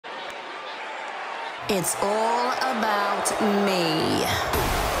It's all about me.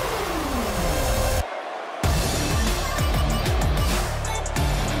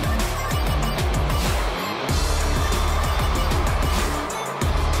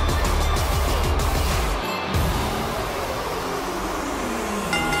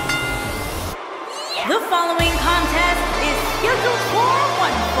 The following contest is scheduled for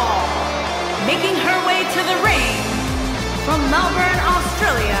one fall. Making her way to the ring from Melbourne,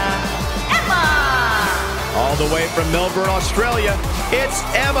 Australia, Emma. All the way from Melbourne, Australia, it's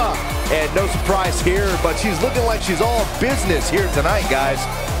Emma. And no surprise here, but she's looking like she's all business here tonight, guys.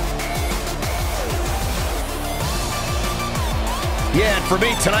 Yeah, and for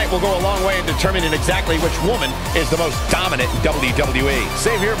me, tonight will go a long way in determining exactly which woman is the most dominant in WWE.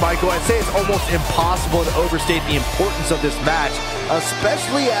 Same here, Michael. I'd say it's almost impossible to overstate the importance of this match,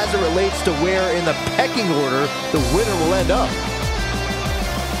 especially as it relates to where in the pecking order the winner will end up.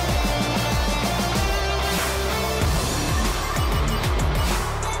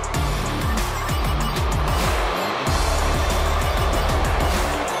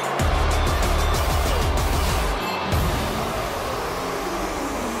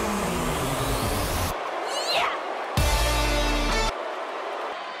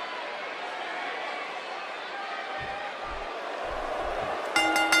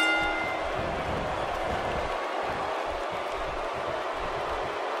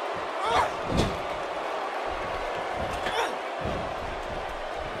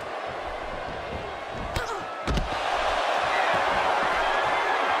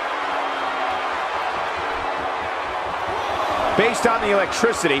 Based on the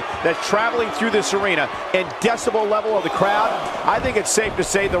electricity that's traveling through this arena and decibel level of the crowd, I think it's safe to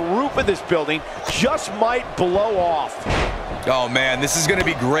say the roof of this building just might blow off. Oh man, this is gonna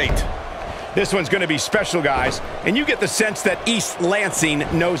be great. This one's gonna be special, guys, and you get the sense that East Lansing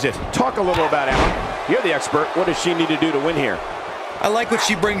knows it. Talk a little about Emma. You're the expert. What does she need to do to win here? I like what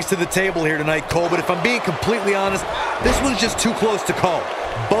she brings to the table here tonight, Cole, but if I'm being completely honest, this one's just too close to call.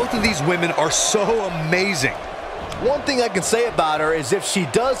 Both of these women are so amazing. One thing I can say about her is if she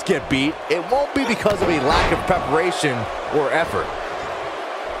does get beat, it won't be because of a lack of preparation or effort.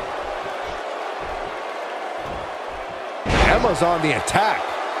 Emma's on the attack.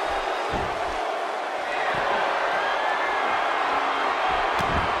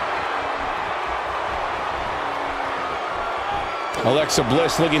 Alexa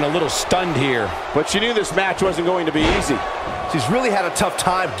Bliss looking a little stunned here, but she knew this match wasn't going to be easy. She's really had a tough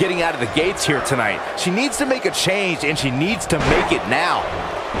time getting out of the gates here tonight. She needs to make a change, and she needs to make it now.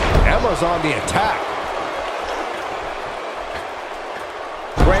 Emma's on the attack.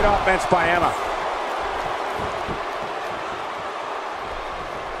 Great offense by Emma.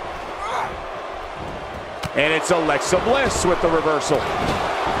 And it's Alexa Bliss with the reversal.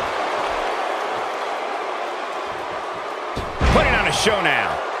 Putting on a show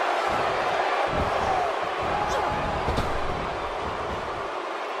now.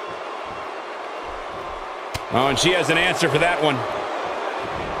 Oh, and she has an answer for that one.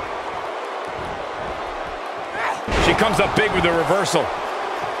 She comes up big with the reversal.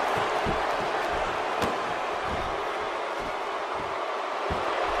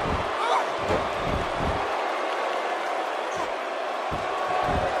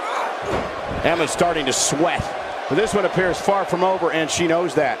 Emma's starting to sweat. But this one appears far from over, and she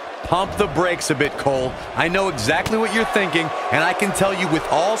knows that. Pump the brakes a bit, Cole. I know exactly what you're thinking, and I can tell you with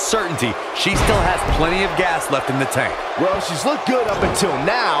all certainty, she still has plenty of gas left in the tank. Well, she's looked good up until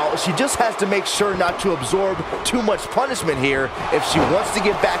now. She just has to make sure not to absorb too much punishment here if she wants to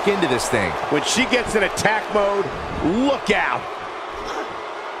get back into this thing. When she gets in attack mode, look out.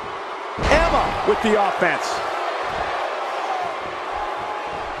 Emma with the offense.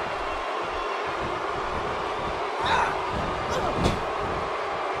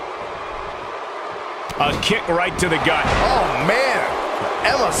 A kick right to the gut. Oh, man.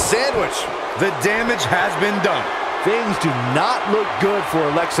 Emma sandwich. The damage has been done. Things do not look good for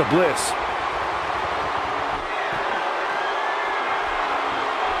Alexa Bliss.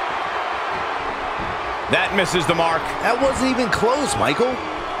 That misses the mark. That wasn't even close, Michael.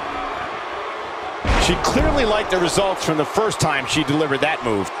 She clearly liked the results from the first time she delivered that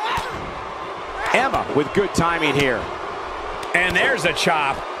move. Emma with good timing here. And there's a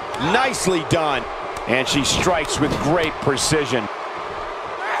chop. Nicely done. And she strikes with great precision.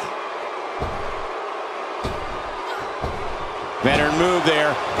 Veteran move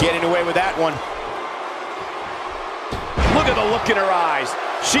there, getting away with that one. Look at the look in her eyes.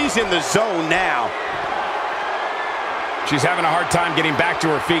 She's in the zone now. She's having a hard time getting back to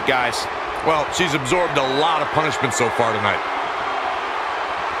her feet, guys. Well, she's absorbed a lot of punishment so far tonight.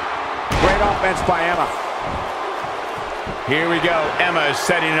 Great offense by Emma. Here we go. Emma is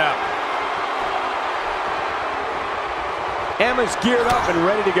setting it up. Emma's geared up and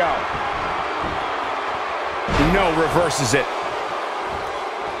ready to go. No, reverses it.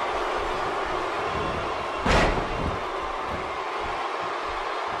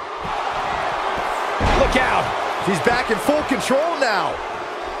 Look out. She's back in full control now.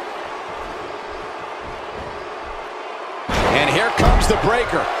 And here comes the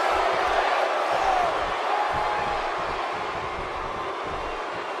breaker.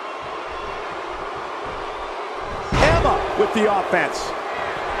 Emma with the offense.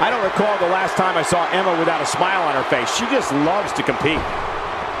 I don't recall the last time I saw Emma without a smile on her face. She just loves to compete.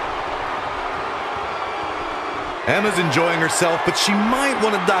 Emma's enjoying herself, but she might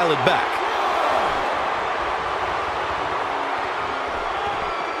want to dial it back.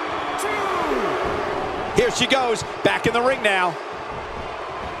 Here she goes, back in the ring now.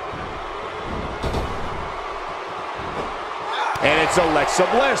 And it's Alexa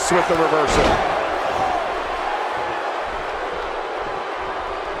Bliss with the reversal.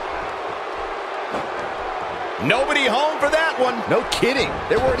 Nobody home for that one. No kidding.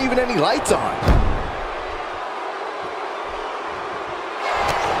 There weren't even any lights on.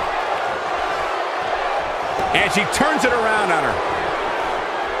 And she turns it around on her.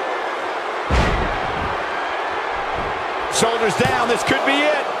 Shoulders down, this could be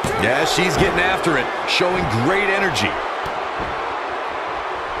it. Yeah, she's getting after it, showing great energy.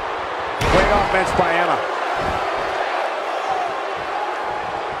 Great offense by Emma.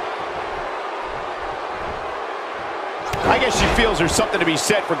 I guess she feels there's something to be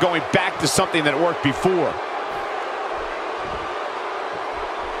said for going back to something that worked before.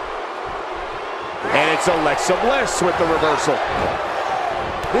 And it's Alexa Bliss with the reversal.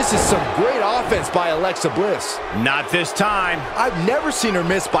 This is some great offense by Alexa Bliss. Not this time. I've never seen her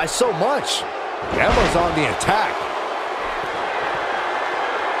miss by so much. Emma's on the attack.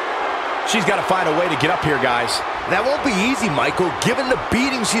 She's got to find a way to get up here, guys. That won't be easy, Michael, given the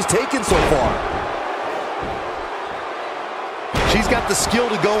beating she's taken so far. She's got the skill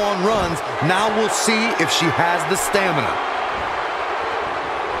to go on runs. Now we'll see if she has the stamina.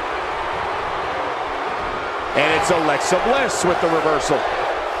 And it's Alexa Bliss with the reversal.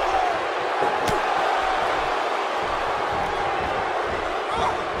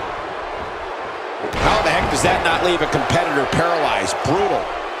 How the heck does that not leave a competitor paralyzed? Brutal.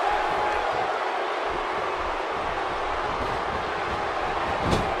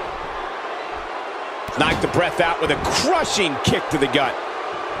 Knocked the breath out with a crushing kick to the gut.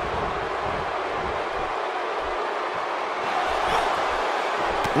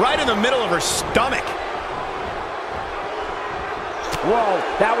 Right in the middle of her stomach. Whoa,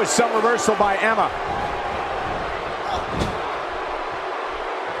 that was some reversal by Emma.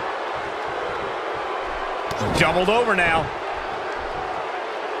 Doubled over now.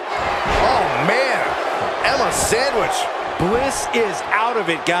 Oh, man. Emma sandwich. Bliss is out of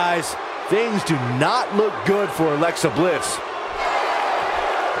it, guys. Things do not look good for Alexa Bliss.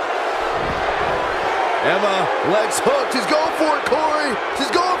 Emma, legs hooked. She's going for it, Corey.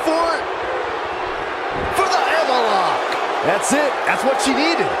 She's going for it. For the Emma lock. That's it. That's what she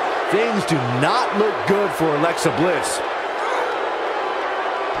needed. Things do not look good for Alexa Bliss.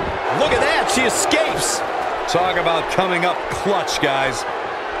 Look at that. She escapes. Talk about coming up clutch, guys.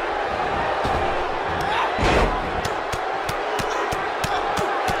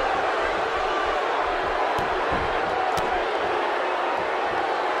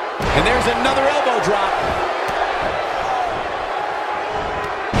 And there's another elbow drop.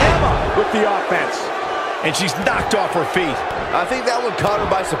 Emma with the offense. And she's knocked off her feet. I think that one caught her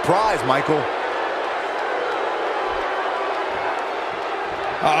by surprise, Michael.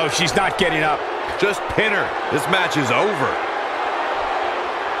 Oh, she's not getting up. Just pin her. This match is over.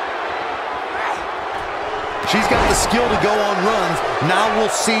 She's got the skill to go on runs. Now we'll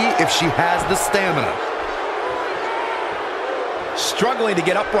see if she has the stamina. Struggling to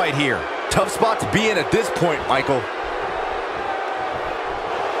get upright here. Tough spot to be in at this point, Michael.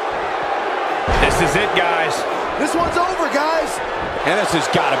 This is it, guys. This one's over, guys. And this has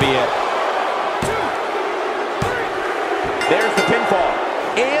got to be it. There's the pinfall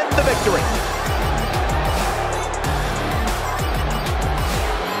and the victory.